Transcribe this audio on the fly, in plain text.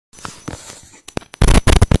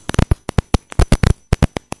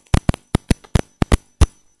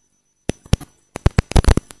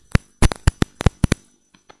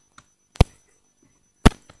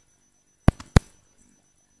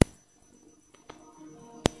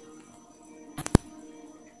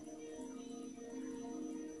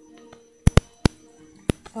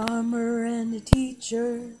farmer and a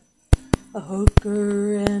teacher, a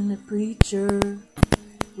hooker and a preacher,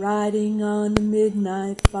 riding on a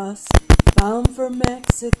midnight bus bound for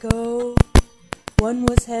Mexico. One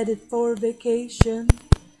was headed for vacation,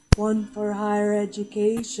 one for higher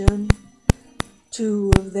education.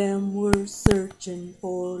 Two of them were searching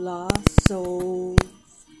for lost souls.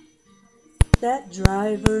 That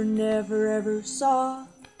driver never ever saw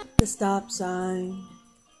the stop sign.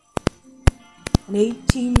 And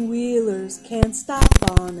 18-wheelers can't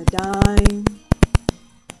stop on a dime.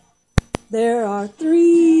 There are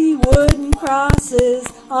 3 wooden crosses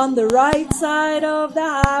on the right side of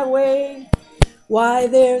the highway. Why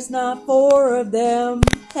there's not 4 of them,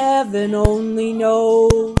 heaven only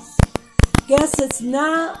knows. Guess it's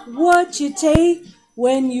not what you take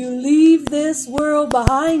when you leave this world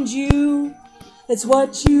behind you. It's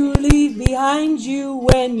what you leave behind you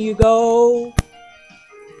when you go.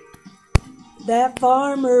 That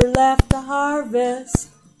farmer left to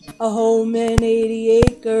harvest a home and 80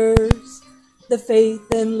 acres, the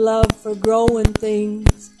faith and love for growing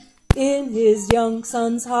things in his young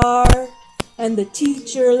son's heart. And the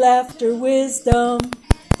teacher left her wisdom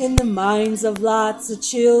in the minds of lots of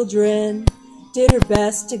children, did her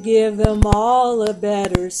best to give them all a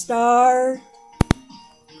better start.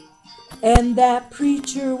 And that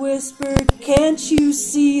preacher whispered, "Can't you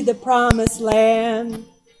see the promised land?"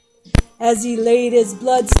 as he laid his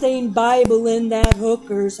blood-stained Bible in that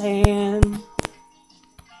hooker's hand.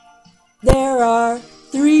 There are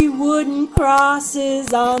 3 wooden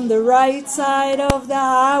crosses on the right side of the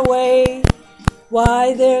highway.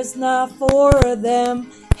 Why there's not 4 of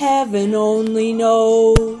them, heaven only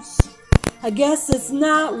knows. I guess it's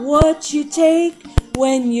not what you take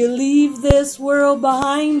when you leave this world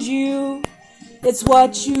behind you. It's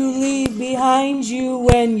what you leave behind you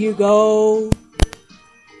when you go.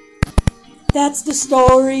 That's the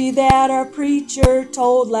story that our preacher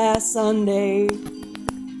told last Sunday.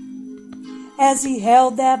 As he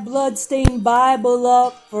held that blood-stained Bible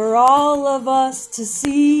up for all of us to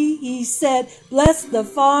see, he said, "Bless the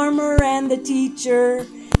farmer and the teacher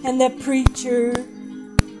and the preacher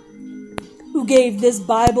who gave this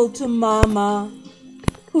Bible to Mama,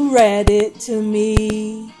 who read it to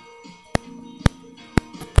me."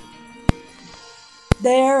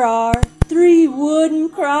 There are 3 wooden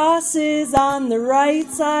crosses on the right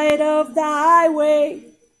side of the highway.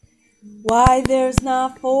 Why there's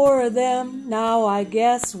not 4 of them, now I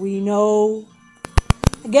guess we know.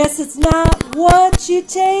 I guess it's not what you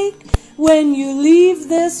take when you leave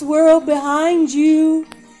this world behind you.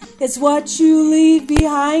 It's what you leave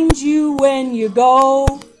behind you when you go.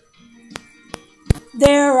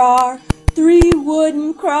 There are 3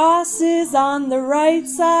 wooden crosses on the right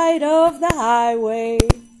side of the highway.